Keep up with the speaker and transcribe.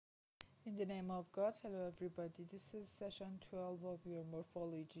In the name of God, hello everybody. This is session 12 of your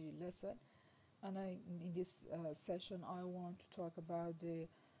morphology lesson, and in this session I want to talk about the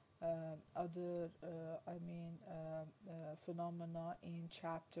other, phenomena in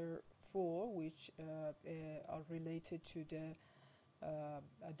chapter 4, which are related to the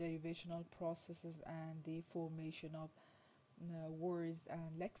derivational processes and the formation of words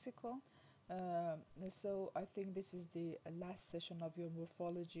and lexicon. So I think this is the last session of your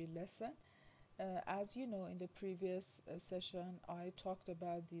morphology lesson. As you know, in the previous session, I talked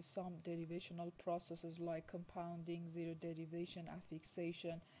about some derivational processes like compounding, zero derivation,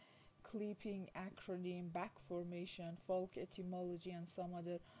 affixation, clipping, acronym, back formation, folk etymology, and some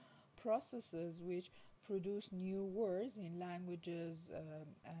other processes which produce new words in languages.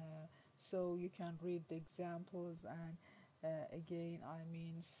 So you can read the examples and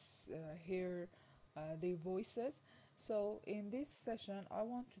hear their voices. So in this session I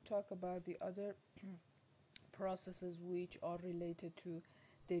want to talk about the other processes which are related to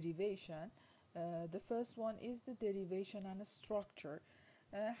derivation. The first one is the derivation and structure.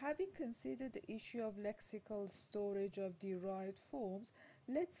 Having considered the issue of lexical storage of derived forms,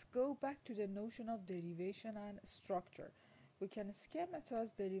 let's go back to the notion of derivation and structure. We can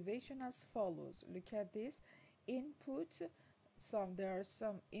schematize derivation as follows. Look at this. Input, there are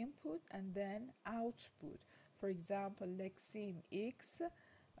some input and then output. For example, lexeme X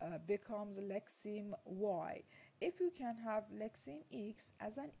becomes lexeme Y. If you can have lexeme X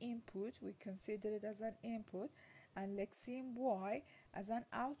as an input, we consider it as an input, and lexeme Y as an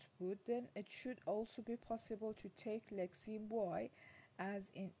output, then it should also be possible to take lexeme Y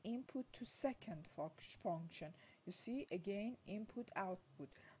as an input to second function. You see, again, input output.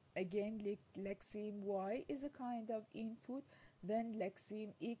 Again, lexeme Y is a kind of input, then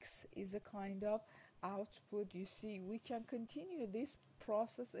lexeme X is a kind of output. You see, we can continue this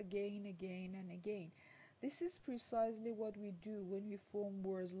process again and again. This is precisely what we do when we form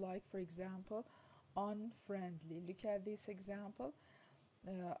words like, for example, unfriendly. Look at this example.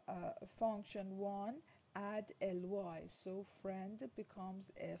 Function 1 add ly, so friend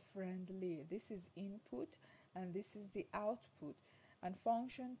becomes a friendly. This is input and this is the output. And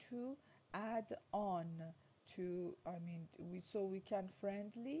function 2 add on to, so we can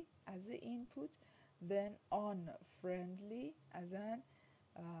friendly as the input, then unfriendly as an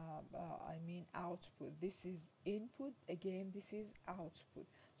output. This is input, again this is output.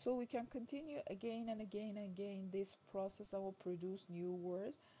 So we can continue again and again this process and will produce new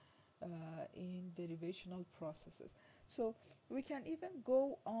words in derivational processes. So we can even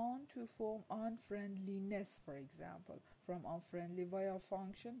go on to form unfriendliness, for example, from unfriendly via a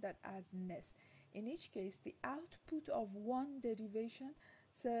function that adds ness. In each case, the output of one derivation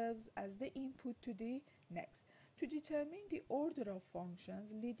serves as the input to the next. To determine the order of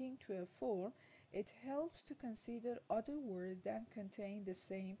functions leading to a form, it helps to consider other words that contain the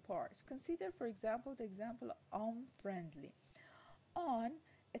same parts. Consider, for example, the example unfriendly. On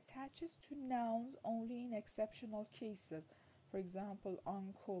attaches to nouns only in exceptional cases, for example,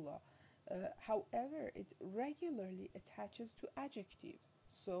 uncola. However, it regularly attaches to adjective.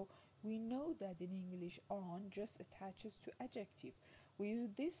 So we know that in English on just attaches to adjective. We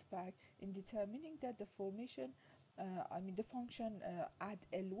use this fact in determining that the formation the function add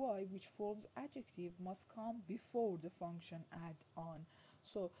ly, which forms adjective, must come before the function add on.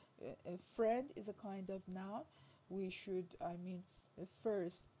 So a friend is a kind of noun. We should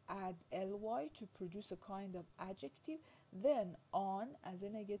first add ly to produce a kind of adjective, then on as a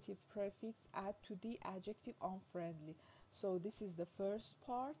negative prefix add to the adjective unfriendly. So this is the first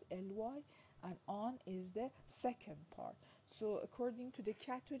part, ly, and on is the second part. So according to the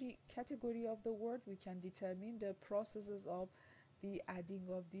category of the word, we can determine the processes of the adding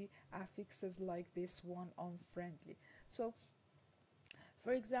of the affixes like this one, unfriendly. So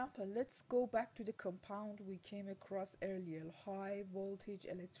for example, let's go back to the compound we came across earlier, high voltage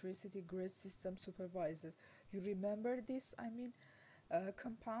electricity grid system supervisors. You remember this,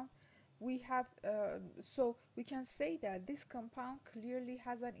 compound? We have, so we can say that this compound clearly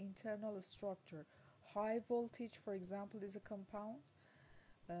has an internal structure. High voltage, for example, is a compound,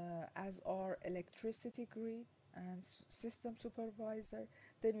 as are electricity grid and system supervisor.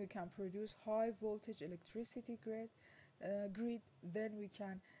 Then we can produce high voltage electricity grid, then we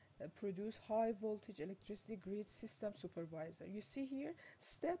can produce high voltage electricity grid system supervisor. You see here,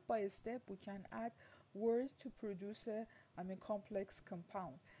 step by step we can add words to produce a complex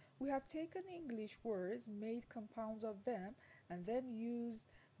compound. We have taken English words, made compounds of them, and then used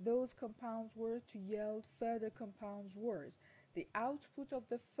those compounds words to yield further compounds words. The output of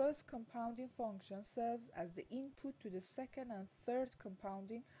the first compounding function serves as the input to the second and third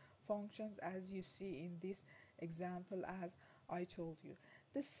compounding functions as you see in this example as I told you.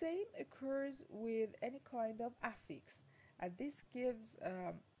 The same occurs with any kind of affix, and this gives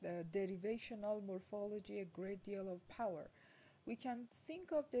derivational morphology a great deal of power. We can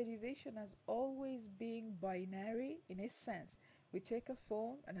think of derivation as always being binary in a sense. We take a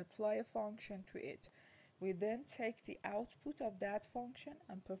form and apply a function to it. We then take the output of that function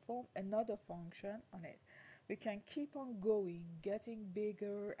and perform another function on it. We can keep on going, getting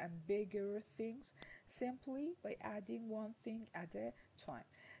bigger and bigger things simply by adding one thing at a time.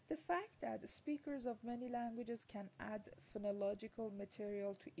 The fact that speakers of many languages can add phonological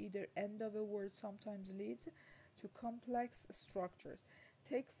material to either end of a word sometimes leads to complex structures.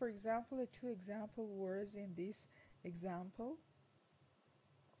 Take, for example, the two example words in this example.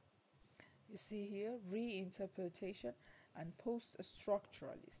 You see here, reinterpretation and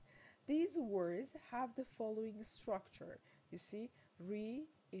post-structuralist. These words have the following structure. You see,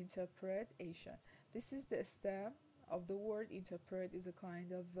 reinterpretation. This is the stem of the word. Interpret is a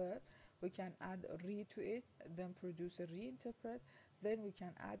kind of verb. We can add re to it, then produce a reinterpret. Then we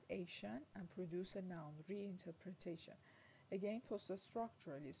can add ation and produce a noun, reinterpretation. Again,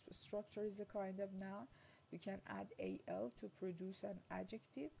 post-structuralist. Structure is a kind of noun. We can add al to produce an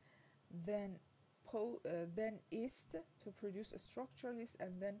adjective, then ist to produce a structuralist,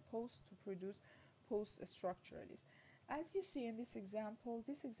 and then post to produce post-structuralist. As you see in this example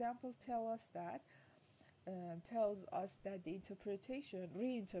tells us that the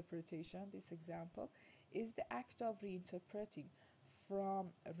reinterpretation, this example, is the act of reinterpreting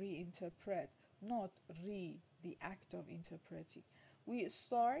from reinterpret, not the act of interpreting. We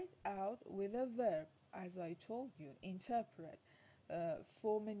start out with a verb, as I told you, interpret.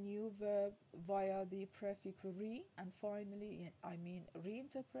 Form a new verb via the prefix re, and finally,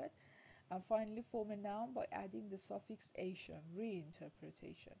 reinterpret, and finally form a noun by adding the suffix ation,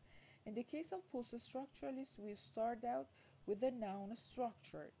 reinterpretation. In the case of post-structuralist, we start out with a noun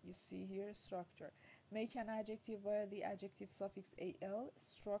structure. You see here, structure. Make an adjective via the adjective suffix al,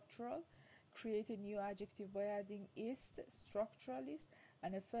 structural. Create a new adjective by adding ist, structuralist,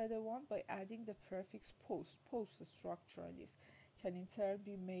 and a further one by adding the prefix post, post-structuralist. Can in turn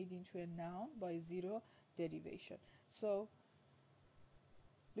be made into a noun by zero derivation. So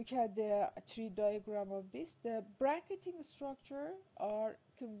look at the tree diagram of this. The bracketing structure are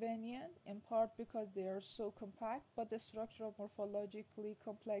convenient in part because they are so compact, but the structure of morphologically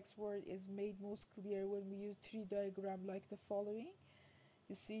complex word is made most clear when we use tree diagram like the following.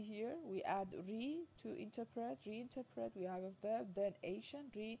 You see here, we add re to interpret, reinterpret, we have a verb, then ation,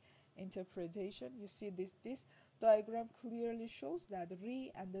 reinterpretation. You see this diagram clearly shows that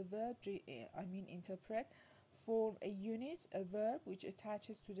re and the verb, interpret, form a unit, a verb, which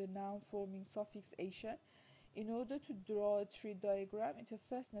attaches to the noun forming suffix ation. In order to draw a tree diagram, it is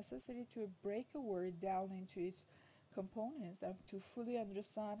first necessary to break a word down into its components and to fully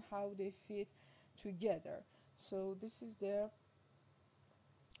understand how they fit together. So this is the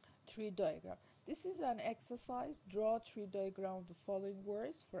tree diagram. This is an exercise. Draw a tree diagram of the following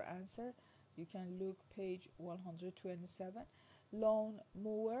words. For answer, you can look page 127. Lone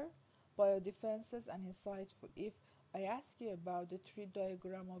mower, biodefenses, and insightful. If I ask you about the tree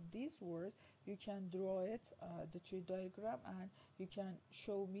diagram of these words, you can draw it, the tree diagram, and you can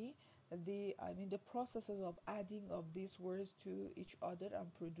show me the processes of adding of these words to each other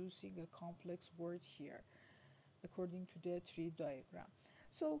and producing a complex word here according to the tree diagram.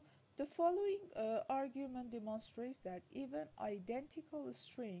 So the following argument demonstrates that even identical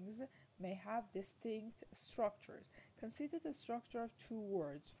strings may have distinct structures. Consider the structure of two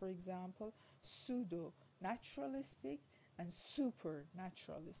words, for example, pseudo-naturalistic and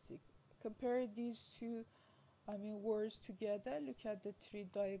super-naturalistic. Compare these two words together. Look at the tree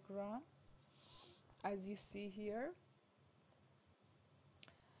diagram as you see here.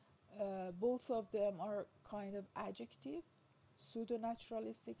 Both of them are kind of adjective,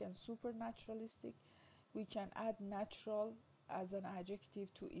 pseudo-naturalistic and super-naturalistic. We can add natural as an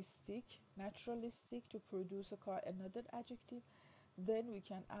adjective to istic, naturalistic to produce another adjective. Then we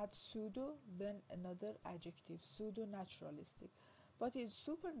can add pseudo, then another adjective, pseudo-naturalistic. But in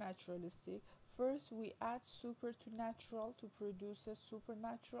supernaturalistic, first we add super to natural to produce a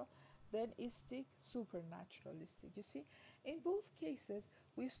supernatural, then istic, supernaturalistic. You see, in both cases,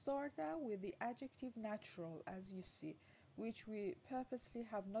 we start out with the adjective natural, as you see, which we purposely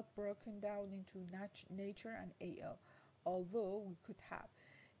have not broken down into nature and al, although we could have.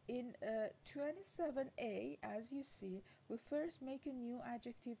 In 27a, as you see, we first make a new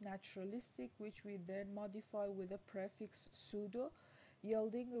adjective naturalistic, which we then modify with a prefix pseudo,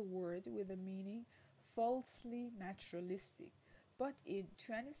 yielding a word with a meaning falsely naturalistic. But in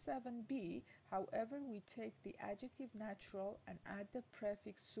 27b, however, we take the adjective natural and add the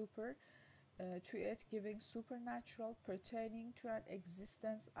prefix super to it, giving supernatural pertaining to an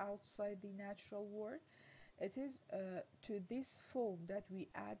existence outside the natural world. It is to this form that we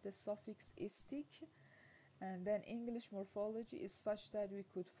add the suffix istic, and then English morphology is such that we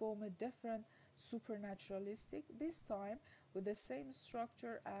could form a different supernaturalistic, this time with the same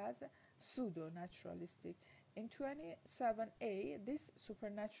structure as pseudo-naturalistic. In 27a, this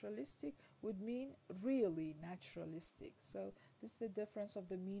supernaturalistic would mean really naturalistic. So this is the difference of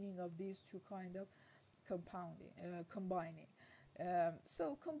the meaning of these two kind of combining.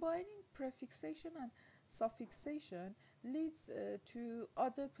 So combining prefixation and suffixation leads to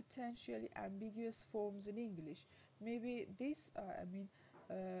other potentially ambiguous forms in English. Maybe this,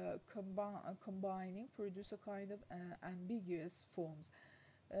 combining produce a kind of ambiguous forms.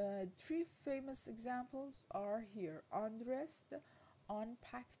 Three famous examples are here: undressed,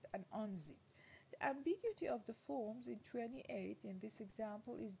 unpacked, and unzipped. The ambiguity of the forms in 28 in this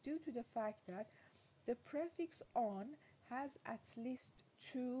example is due to the fact that the prefix on has at least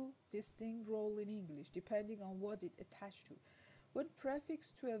two distinct roles in English, depending on what it attached to. When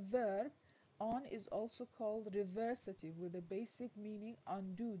prefixed to a verb, on is also called reversative, with a basic meaning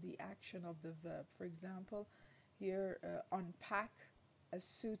undo the action of the verb. For example, here unpack a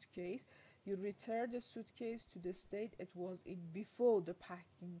suitcase, you return the suitcase to the state it was in before the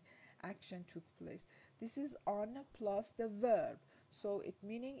packing action took place. This is on plus the verb, so its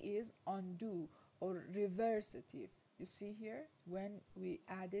meaning is undo or reversative. You see here when we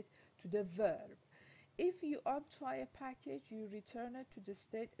add it to the verb. If you untie a package, you return it to the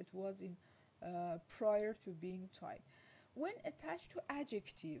state it was in prior to being tied. When attached to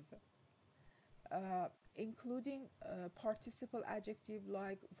adjective, including participle adjective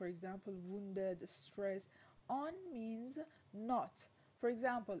like, for example, wounded, stressed, on means not. For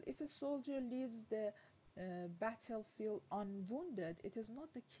example, if a soldier leaves the battlefield unwounded, it is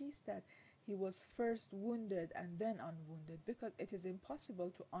not the case that he was first wounded and then unwounded, because it is impossible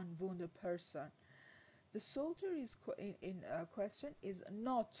to unwound a person. The soldier is in question is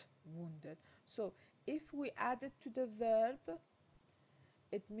not wounded. So if we add it to the verb,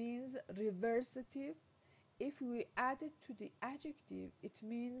 it means reversative. If we add it to the adjective, it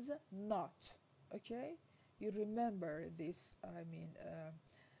means not. Okay, you remember this,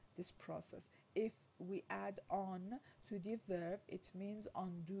 this process. If we add on to the verb, it means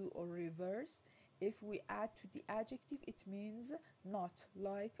undo or reverse. If we add to the adjective, it means not,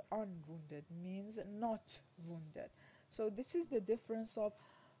 like unwounded means not wounded. So this is the difference of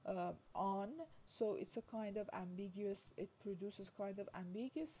on. So it's a kind of ambiguous, it produces kind of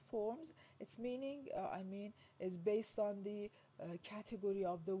ambiguous forms. Its meaning, is based on the category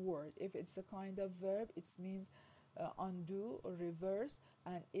of the word. If it's a kind of verb, it means undo or reverse,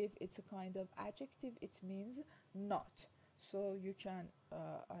 and if it's a kind of adjective, it means not. So you can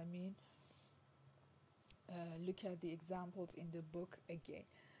look at the examples in the book again.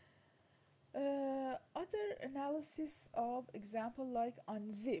 Other analysis of example like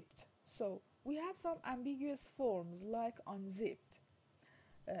unzipped. So we have some ambiguous forms like unzipped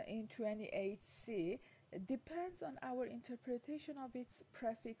in 28c. It depends on our interpretation of its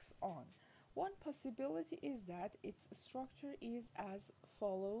prefix on. One possibility is that its structure is as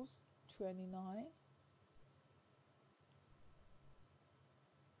follows: 29.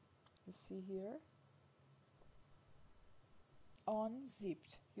 You see here.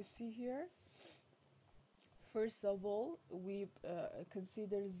 Unzipped. You see here. First of all, we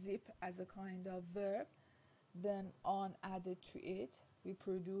consider zip as a kind of verb. Then on added to it, we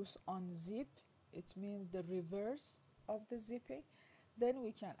produce unzip. It means the reverse of the zipping. Then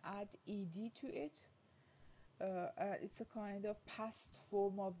we can add ed to it. It's a kind of past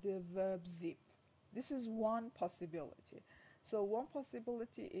form of the verb zip. This is one possibility. So one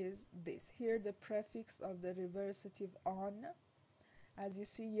possibility is this. Here the prefix of the reversative on, as you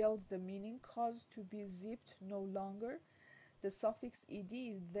see, yields the meaning caused to be zipped no longer. The suffix ed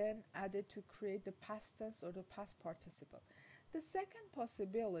is then added to create the past tense or the past participle. The second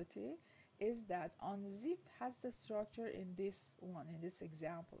possibility is that unzipped has the structure in this one, in this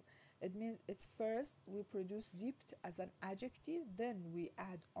example. It means it's first we produce zipped as an adjective, then we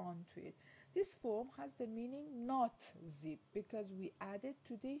add on to it. This form has the meaning not zip because we added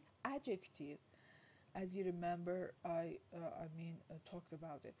to the adjective. As you remember, I talked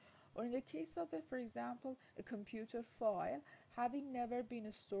about it. Or in the case of, for example, a computer file having never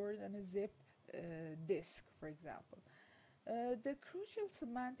been stored on a zip disk, for example. The crucial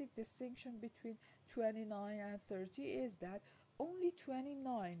semantic distinction between 29 and 30 is that only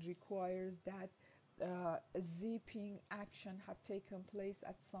 29 requires that a zipping action have taken place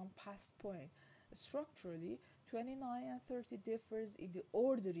at some past point. Structurally, 29 and 30 differs in the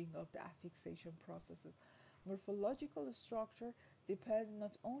ordering of the affixation processes. Morphological structure depends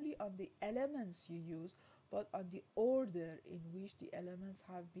not only on the elements you use, but on the order in which the elements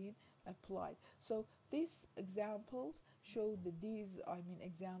have been applied. So these examples show that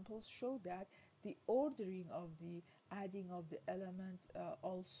examples show that the ordering of the adding of the element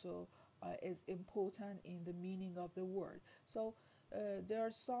also is important in the meaning of the word. So there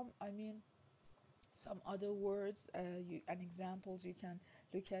are some other words and examples you can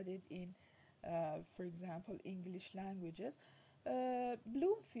look at it in, for example, English languages.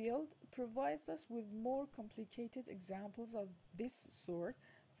 Bloomfield provides us with more complicated examples of this sort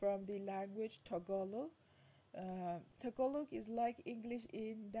from the language Tagalog. Tagalog is like English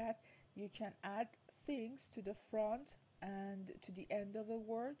in that you can add things to the front and to the end of a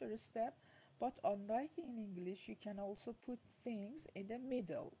word or a step, but unlike in English, you can also put things in the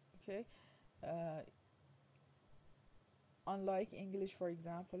middle, okay? Unlike English, for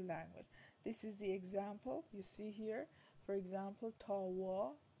example, language. This is the example you see here. For example,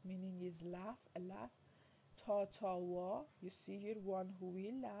 tawa, meaning is laugh, a laugh. Tawa, you see here, one who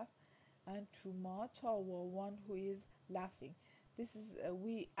will laugh. And tuma tawa, one who is laughing. This is,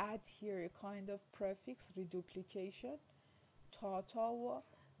 we add here a kind of prefix, reduplication, tawa.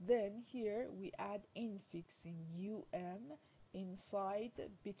 Then here we add infixing, inside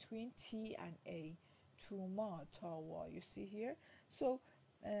between T and A. Tuma tawa, you see here. So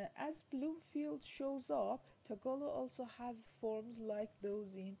as Bloomfield shows up, Tagalog also has forms like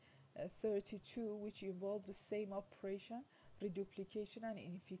those in 32, which involve the same operation, reduplication and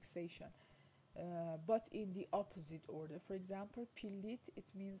infixation, but in the opposite order. For example, pilit, it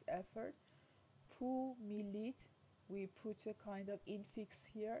means effort. Pu milit, we put a kind of infix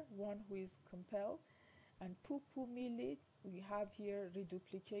here, one who is compelled. And pupu milit, we have here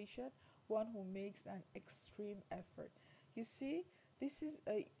reduplication, one who makes an extreme effort. You see, this is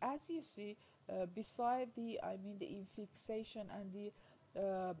as you see, beside the the infixation and the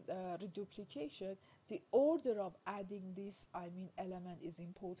reduplication, the order of adding this element is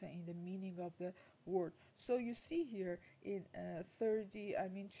important in the meaning of the word. So you see here in 30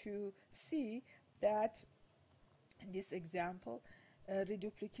 to see that in this example,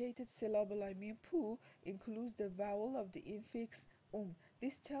 reduplicated syllable pu includes the vowel of the infix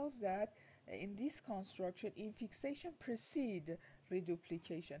This tells that in this construction, infixation precedes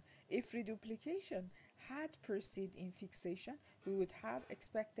reduplication. If reduplication had preceded infixation, we would have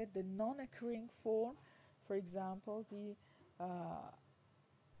expected the non-occurring form, for example, the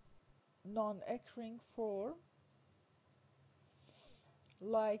non-occurring form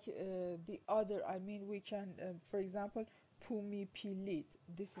like the other, we can, for example, pumi pilit.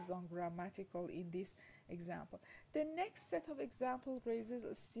 This is ungrammatical in this example. The next set of examples raises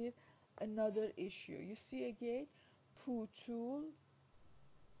still another issue. You see again, putul,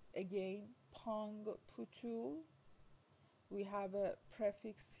 again, pong putul. We have a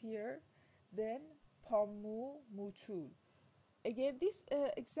prefix here. Then pamu mutul. Again, this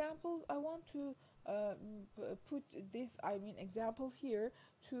example, I want to put this example here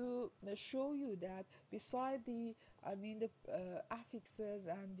to show you that beside the affixes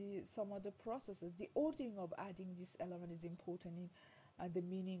and the some other processes, the ordering of adding this element is important in the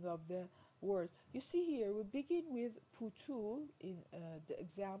meaning of the word. You see here, we begin with putul in the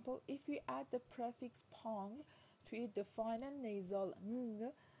example. If we add the prefix pong to it, the final nasal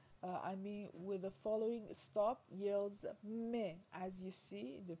ng, with the following stop yields me, as you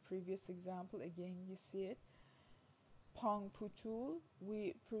see in the previous example. Again, you see it. Pong putul,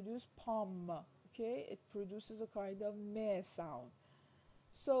 we produce pom. Okay, it produces a kind of me sound.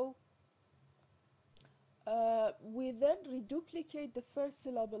 So we then reduplicate the first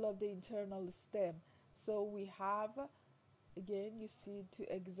syllable of the internal stem. So we have, again, you see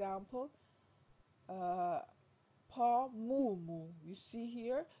the example, pa mu mu. You see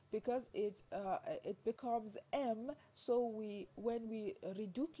here, because it becomes m. So when we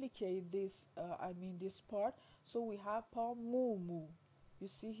reduplicate this this part, so we have pa mu mu. You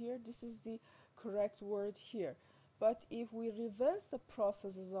see here, this is the correct word here. But if we reverse the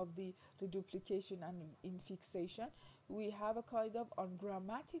processes of the reduplication and infixation, we have a kind of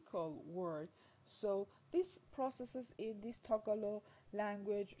ungrammatical word. So these processes in this Tagalog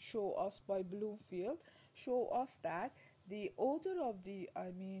language show us by Bloomfield, show us that the order of the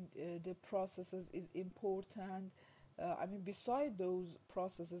the processes is important. Beside those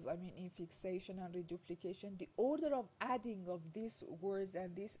processes, infixation and reduplication, the order of adding of these words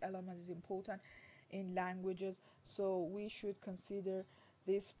and this element is important in languages. So we should consider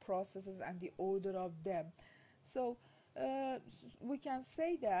these processes and the order of them. So we can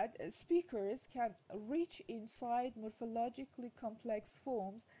say that speakers can reach inside morphologically complex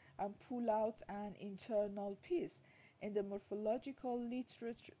forms and pull out an internal piece. In the morphological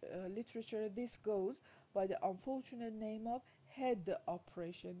literature, this goes by the unfortunate name of head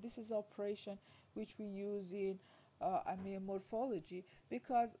operation. This is operation which we use in morphology,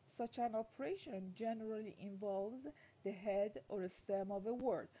 because such an operation generally involves the head or a stem of a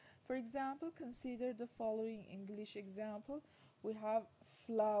word. For example, consider the following English example. We have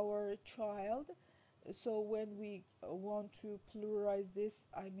flower child. So when we want to pluralize this,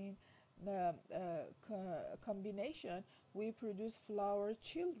 combination, we produce flower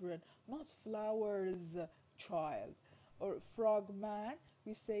children, not flowers child. Or frog man,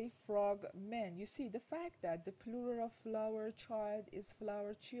 we say frog men. You see, the fact that the plural of flower child is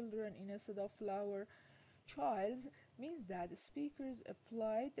flower children instead of flower childs means that the speakers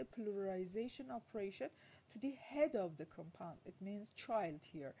apply the pluralization operation to the head of the compound. It means child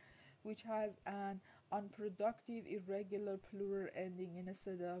here, which has an unproductive irregular plural ending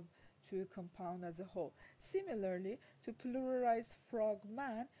instead of to a compound as a whole. Similarly, to pluralize frog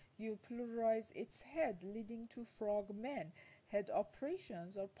man, you pluralize its head, leading to frog men. Head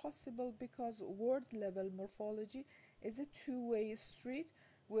operations are possible because word level morphology is a two-way street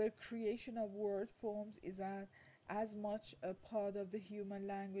where creation of word forms is as much a part of the human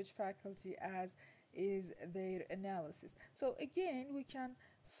language faculty as is their analysis. So again, we can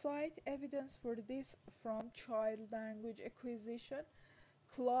cite evidence for this from child language acquisition.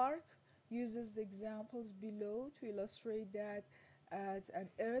 Clark uses the examples below to illustrate that at an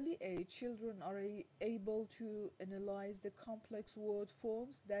early age, children are able to analyze the complex word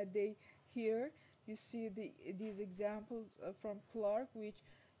forms that they hear. You see these examples from Clark, which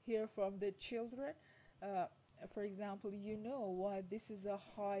hear from the children. For example, you know why this is a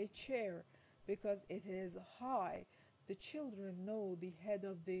high chair, because it is high. The children know the head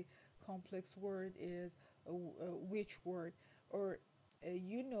of the complex word is which word. Or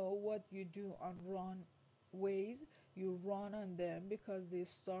you know what you do on runways, you run on them because they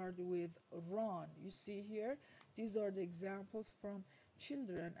start with run. You see here, these are the examples from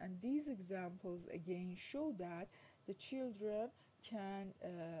children, and these examples again show that the children can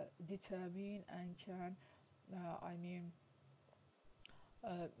determine and can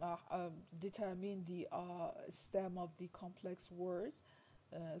determine the stem of the complex words,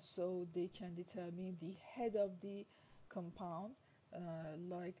 so they can determine the head of the compound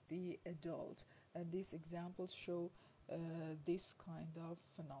like the adult, and these examples show this kind of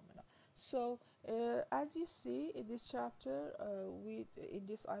phenomena. So as you see in this chapter, in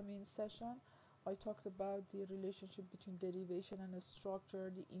this session, I talked about the relationship between derivation and a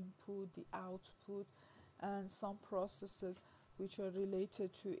structure, the input, the output, and some processes which are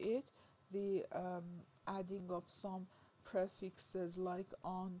related to it, the adding of some prefixes like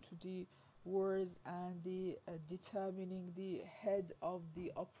on to the words, and the determining the head of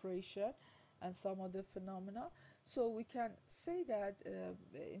the operation, and some other phenomena. So we can say that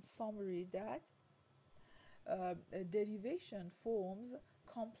in summary that derivation forms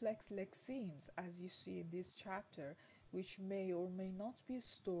complex lexemes, as you see in this chapter, which may or may not be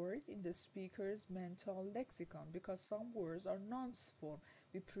stored in the speaker's mental lexicon, because some words are nonce form.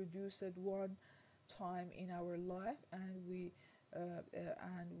 We produce it one time in our life, and we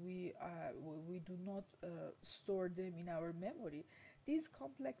do not store them in our memory. These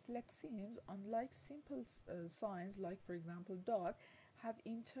complex lexemes, unlike simple signs like, for example, dog, have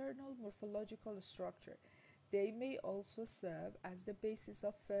internal morphological structure. They may also serve as the basis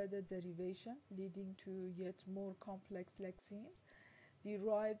of further derivation, leading to yet more complex lexemes.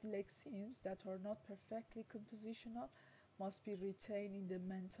 Derived lexemes that are not perfectly compositional must be retained in the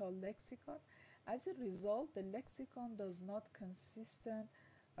mental lexicon. As a result, the lexicon does not consist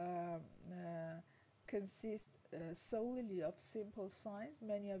solely of simple signs.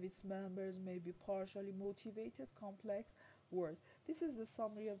 Many of its members may be partially motivated, complex words. This is the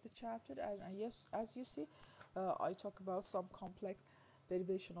summary of the chapter, and yes, as you see, I talk about some complex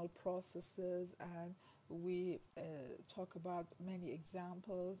derivational processes, and we talk about many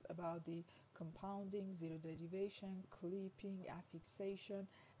examples about the compounding, zero derivation, clipping, affixation,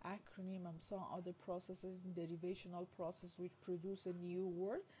 acronym, and some other processes in derivational process which produce a new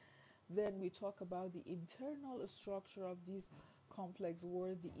word. Then we talk about the internal structure of these complex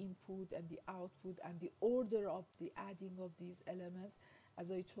words, the input and the output, and the order of the adding of these elements. As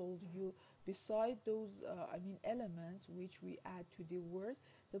I told you, beside those elements which we add to the word,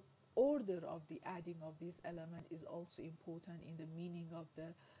 the order of the adding of this element is also important in the meaning of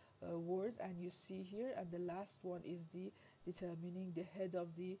the words. And you see here, and the last one is the determining the head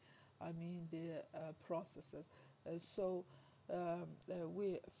of the processes.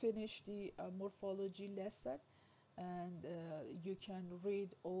 We finished the morphology lesson, and you can read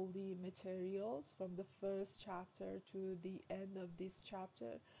all the materials from the first chapter to the end of this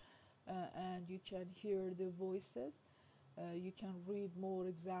chapter, and you can hear the voices. You can read more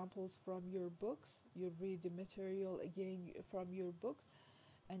examples from your books. You read the material again from your books,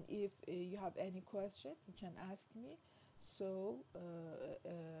 and if you have any question, you can ask me. So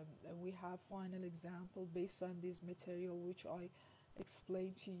we have final example based on this material which I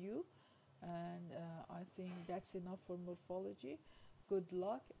explained to you, and I think that's enough for morphology. Good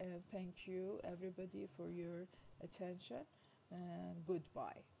luck, and thank you everybody for your attention, and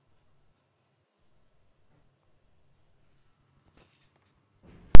goodbye.